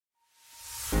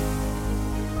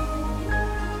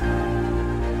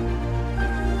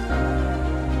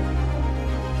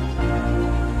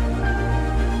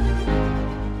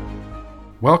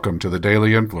Welcome to the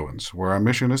Daily Influence, where our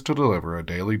mission is to deliver a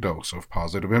daily dose of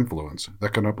positive influence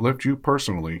that can uplift you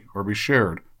personally or be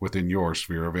shared within your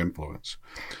sphere of influence.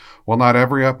 While not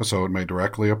every episode may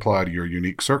directly apply to your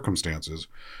unique circumstances,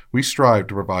 we strive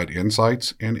to provide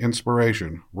insights and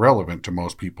inspiration relevant to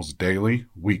most people's daily,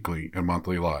 weekly, and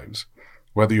monthly lives.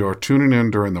 Whether you're tuning in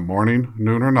during the morning,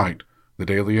 noon, or night, the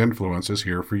Daily Influence is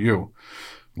here for you.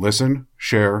 Listen,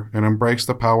 share, and embrace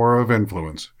the power of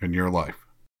influence in your life.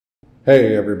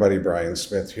 Hey everybody, Brian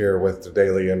Smith here with the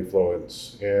Daily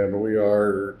Influence, and we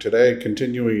are today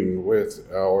continuing with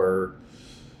our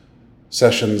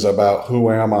sessions about who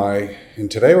am I,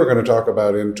 and today we're going to talk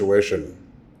about intuition.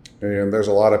 And there's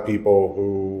a lot of people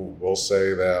who will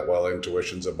say that, well,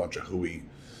 intuition's a bunch of hooey,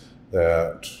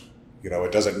 that,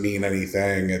 it doesn't mean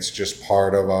anything, it's just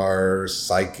part of our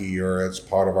psyche or it's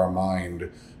part of our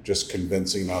mind, just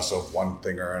convincing us of one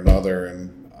thing or another.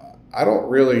 And I don't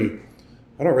really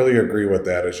agree with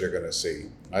that, as you're going to see.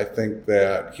 I think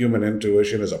that human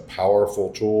intuition is a powerful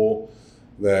tool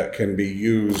that can be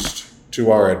used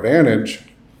to our advantage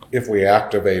if we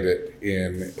activate it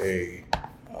in a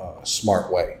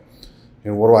smart way.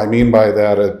 And what do I mean by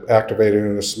that, activating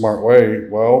in a smart way?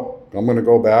 Well, I'm going to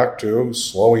go back to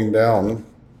slowing down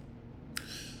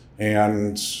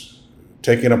and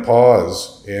taking a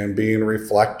pause and being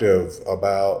reflective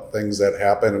about things that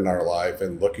happen in our life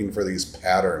and looking for these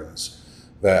patterns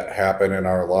that happen in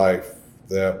our life,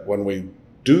 that when we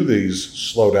do these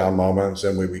slow down moments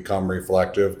and we become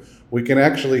reflective, we can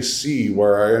actually see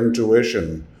where our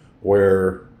intuition,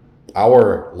 where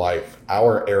our life,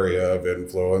 our area of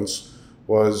influence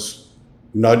was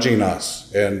nudging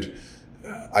us and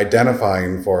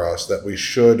identifying for us that we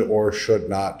should or should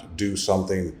not do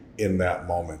something in that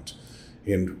moment.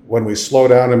 And when we slow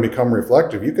down and become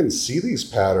reflective, you can see these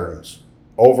patterns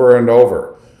over and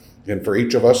over. And for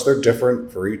each of us, they're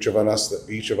different. For each of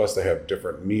us, they have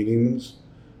different meanings.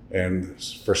 And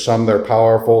for some, they're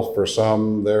powerful. For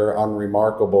some, they're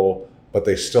unremarkable, but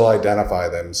they still identify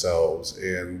themselves.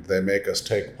 And they make us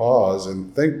take pause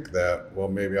and think that, well,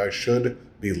 maybe I should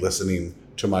be listening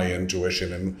to my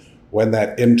intuition. And when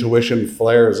that intuition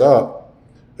flares up,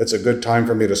 it's a good time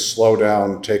for me to slow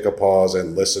down, take a pause,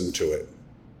 and listen to it.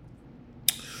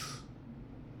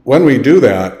 When we do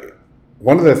that,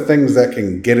 one of the things that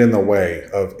can get in the way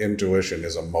of intuition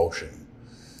is emotion.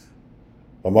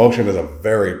 Emotion is a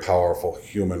very powerful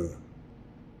human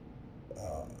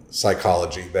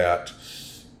psychology that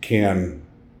can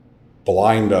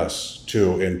blind us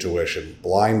to intuition,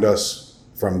 blind us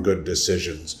from good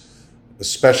decisions,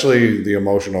 especially the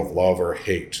emotion of love or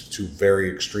hate, two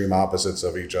very extreme opposites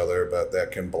of each other, but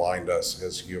that can blind us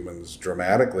as humans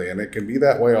dramatically. And it can be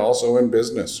that way also in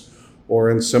business, or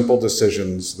in simple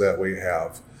decisions that we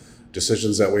have.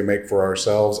 Decisions that we make for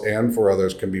ourselves and for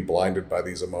others can be blinded by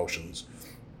these emotions.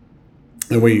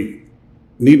 And we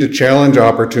need to challenge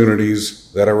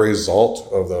opportunities that are a result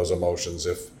of those emotions.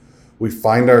 If we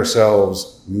find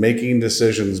ourselves making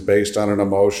decisions based on an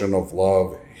emotion of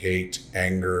love, hate,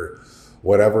 anger,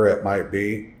 whatever it might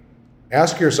be,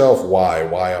 ask yourself why.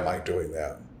 Why am I doing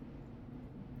that?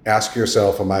 Ask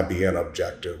yourself, am I being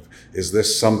objective? Is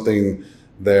this something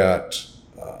that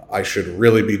I should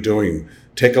really be doing?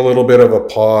 Take a little bit of a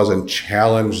pause and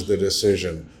challenge the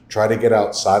decision. Try to get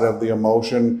outside of the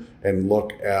emotion and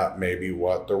look at maybe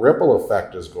what the ripple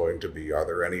effect is going to be. Are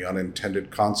there any unintended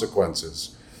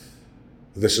consequences?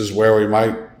 This is where we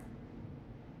might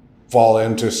fall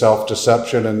into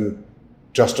self-deception and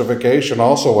justification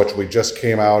also, which we just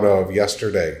came out of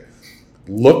yesterday.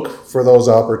 Look for those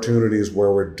opportunities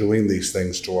where we're doing these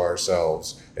things to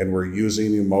ourselves and we're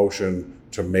using emotion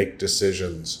to make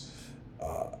decisions,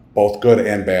 both good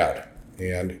and bad,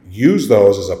 and use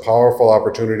those as a powerful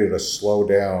opportunity to slow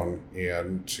down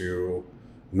and to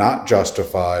not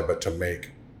justify, but to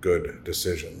make good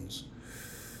decisions.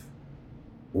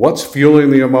 What's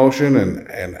fueling the emotion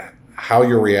and how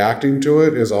you're reacting to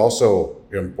it is also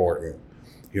important.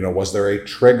 Was there a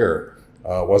trigger?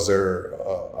 Was there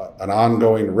an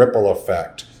ongoing ripple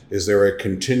effect? Is there a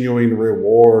continuing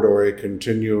reward or a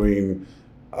continuing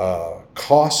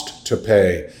cost to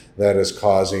pay that is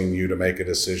causing you to make a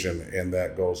decision and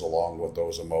that goes along with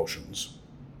those emotions?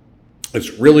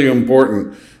 It's really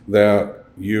important that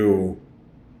you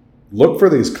look for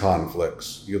these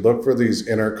conflicts. You look for these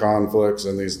inner conflicts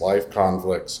and these life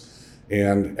conflicts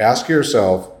and ask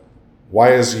yourself,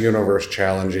 why is the universe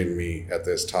challenging me at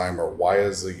this time? Or why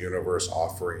is the universe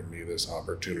offering me this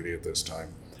opportunity at this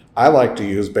time? I like to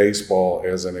use baseball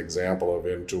as an example of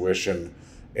intuition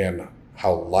and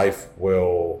how life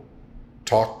will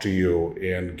talk to you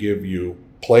and give you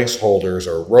placeholders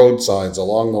or road signs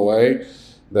along the way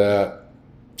that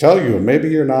tell you maybe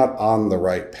you're not on the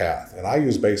right path. And I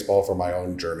use baseball for my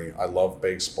own journey. I love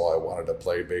baseball. I wanted to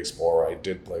play baseball, or I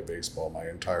did play baseball my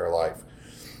entire life.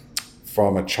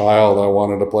 From a child, I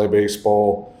wanted to play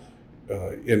baseball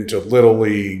into Little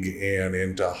League and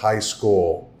into high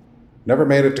school. Never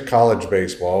made it to college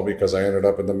baseball because I ended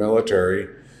up in the military,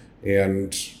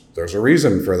 and there's a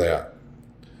reason for that.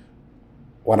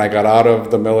 When I got out of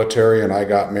the military and I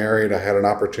got married, I had an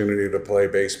opportunity to play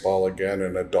baseball again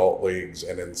in adult leagues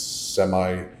and in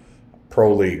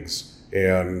semi-pro leagues.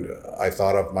 And I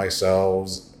thought of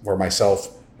myself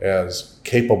as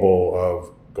capable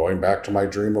of going back to my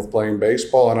dream of playing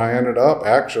baseball. And I ended up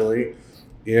actually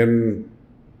in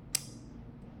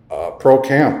pro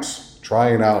camps,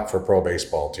 trying out for pro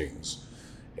baseball teams.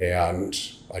 And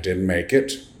I didn't make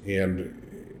it.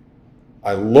 And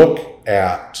I look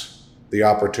at the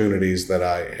opportunities that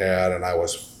I had, and I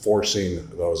was forcing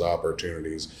those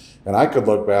opportunities. And I could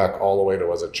look back all the way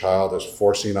to as a child as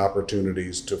forcing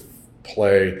opportunities to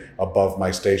play above my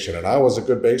station. And I was a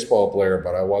good baseball player,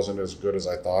 but I wasn't as good as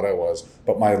I thought I was.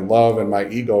 But my love and my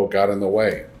ego got in the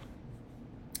way.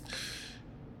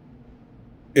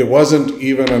 It wasn't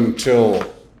even until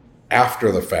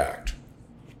after the fact,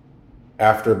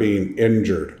 after being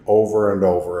injured over and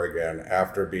over again,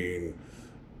 after being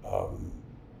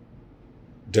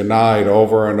denied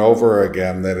over and over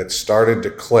again, that it started to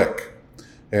click.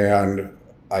 And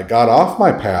I got off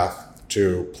my path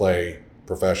to play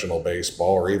professional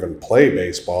baseball or even play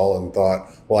baseball and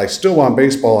thought, well, I still want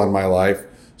baseball in my life.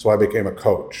 So I became a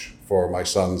coach for my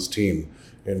son's team.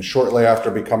 And shortly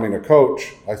after becoming a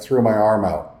coach, I threw my arm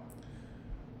out.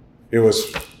 It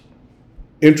was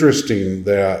interesting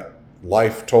that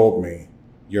life told me,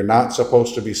 you're not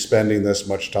supposed to be spending this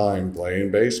much time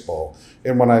playing baseball.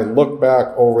 And when I look back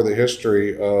over the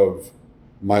history of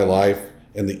my life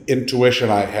and the intuition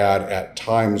I had at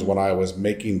times when I was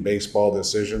making baseball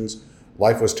decisions,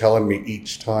 life was telling me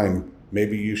each time,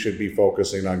 maybe you should be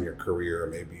focusing on your career,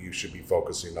 maybe you should be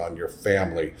focusing on your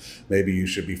family, maybe you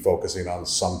should be focusing on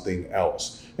something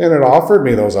else. And it offered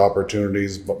me those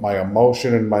opportunities, but my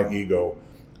emotion and my ego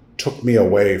took me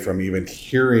away from even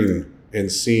hearing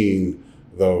and seeing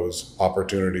those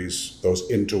opportunities,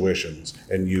 those intuitions,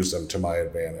 and use them to my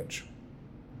advantage.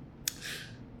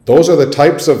 Those are the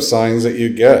types of signs that you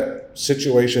get,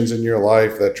 situations in your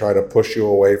life that try to push you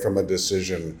away from a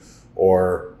decision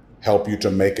or help you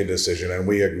to make a decision, and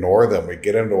we ignore them. We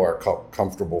get into our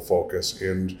comfortable focus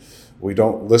and we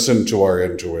don't listen to our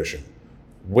intuition.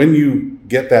 When you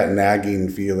get that nagging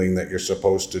feeling that you're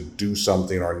supposed to do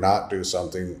something or not do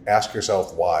something, ask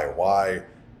yourself why.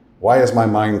 Why is my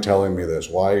mind telling me this?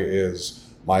 Why is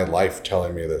my life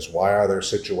telling me this? Why are there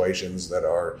situations that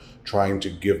are trying to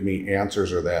give me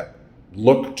answers or that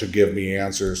look to give me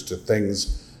answers to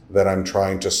things that I'm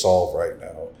trying to solve right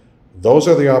now? Those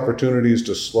are the opportunities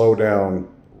to slow down,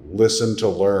 listen to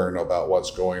learn about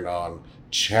what's going on,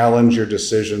 challenge your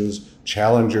decisions,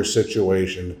 challenge your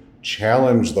situation,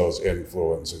 challenge those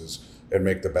influences, and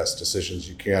make the best decisions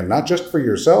you can, not just for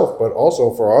yourself, but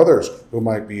also for others who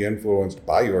might be influenced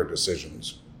by your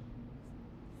decisions.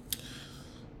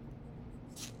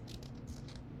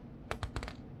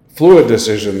 Fluid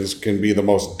decisions can be the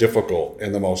most difficult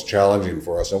and the most challenging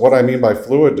for us. And what I mean by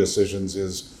fluid decisions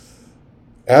is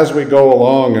as we go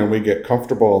along and we get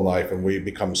comfortable in life and we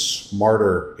become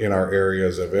smarter in our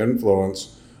areas of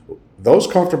influence, those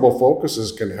comfortable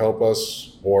focuses can help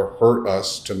us or hurt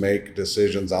us to make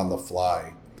decisions on the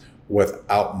fly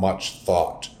without much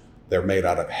thought. They're made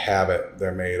out of habit.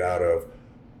 They're made out of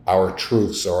our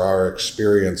truths or our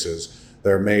experiences.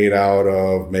 They're made out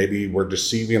of maybe we're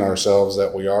deceiving ourselves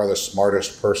that we are the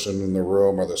smartest person in the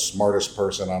room or the smartest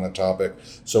person on a topic,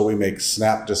 so we make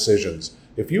snap decisions.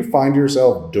 If you find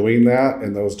yourself doing that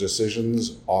and those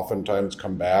decisions oftentimes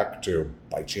come back to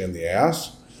bite you in the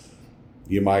ass,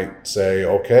 you might say,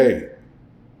 okay,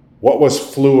 what was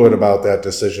fluid about that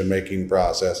decision-making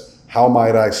process? How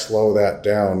might I slow that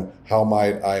down? How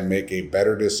might I make a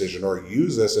better decision or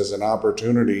use this as an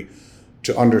opportunity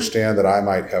to understand that I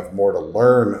might have more to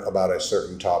learn about a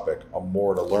certain topic, or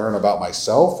more to learn about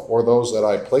myself or those that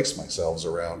I place myself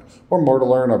around, or more to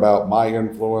learn about my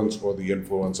influence or the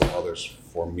influence of others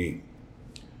for me.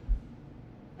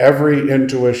 Every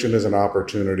intuition is an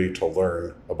opportunity to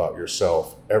learn about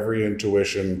yourself. Every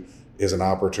intuition is an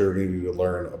opportunity to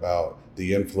learn about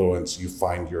the influence you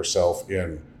find yourself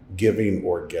in, giving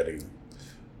or getting.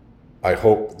 I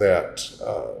hope that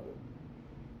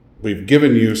we've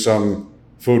given you some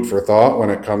food for thought when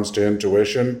it comes to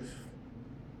intuition.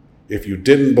 If you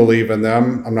didn't believe in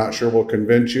them, I'm not sure we'll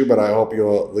convince you, but I hope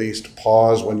you'll at least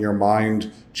pause when your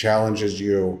mind challenges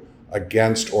you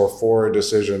against or for a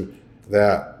decision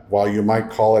that, while you might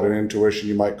call it an intuition,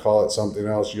 you might call it something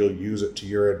else, you'll use it to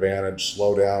your advantage.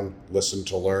 Slow down, listen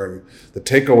to learn. The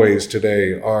takeaways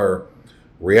today are: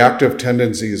 reactive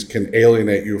tendencies can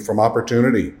alienate you from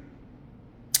opportunity.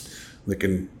 They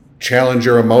can challenge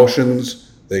your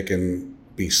emotions. They can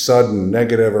be sudden,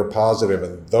 negative, or positive.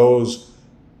 And those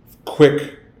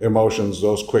quick emotions,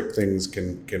 those quick things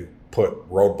can put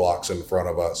roadblocks in front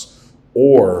of us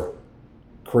or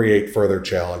create further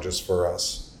challenges for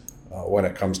us when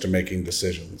it comes to making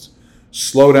decisions.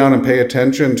 Slow down and pay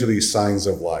attention to these signs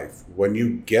of life. When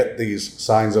you get these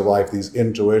signs of life, these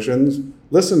intuitions,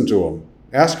 listen to them.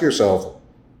 Ask yourself,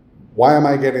 why am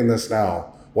I getting this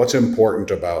now? What's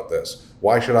important about this?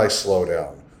 Why should I slow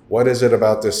down? What is it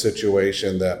about this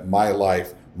situation that my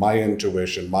life, my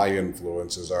intuition, my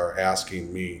influences are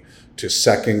asking me to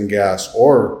second guess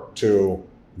or to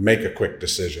make a quick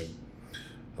decision?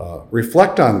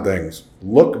 Reflect on things.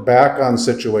 Look back on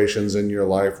situations in your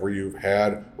life where you've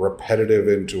had repetitive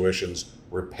intuitions,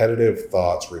 repetitive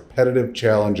thoughts, repetitive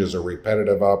challenges, or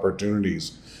repetitive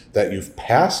opportunities that you've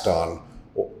passed on,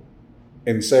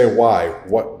 and say why.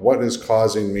 What is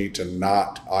causing me to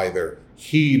not either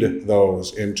heed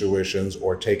those intuitions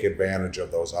or take advantage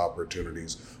of those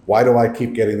opportunities? Why do I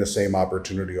keep getting the same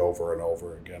opportunity over and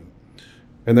over again?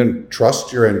 And then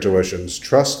trust your intuitions.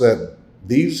 Trust that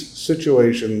these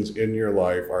situations in your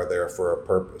life are there for a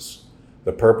purpose.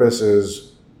 The purpose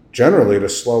is generally to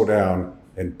slow down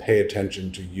and pay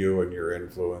attention to you and your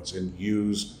influence, and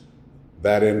use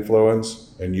that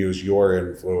influence and use your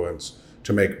influence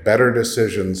to make better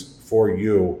decisions for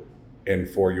you and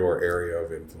for your area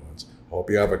of influence. I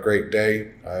hope you have a great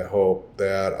day. I hope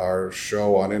that our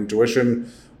show on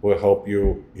intuition will help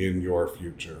you in your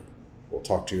future. We'll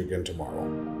talk to you again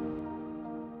tomorrow.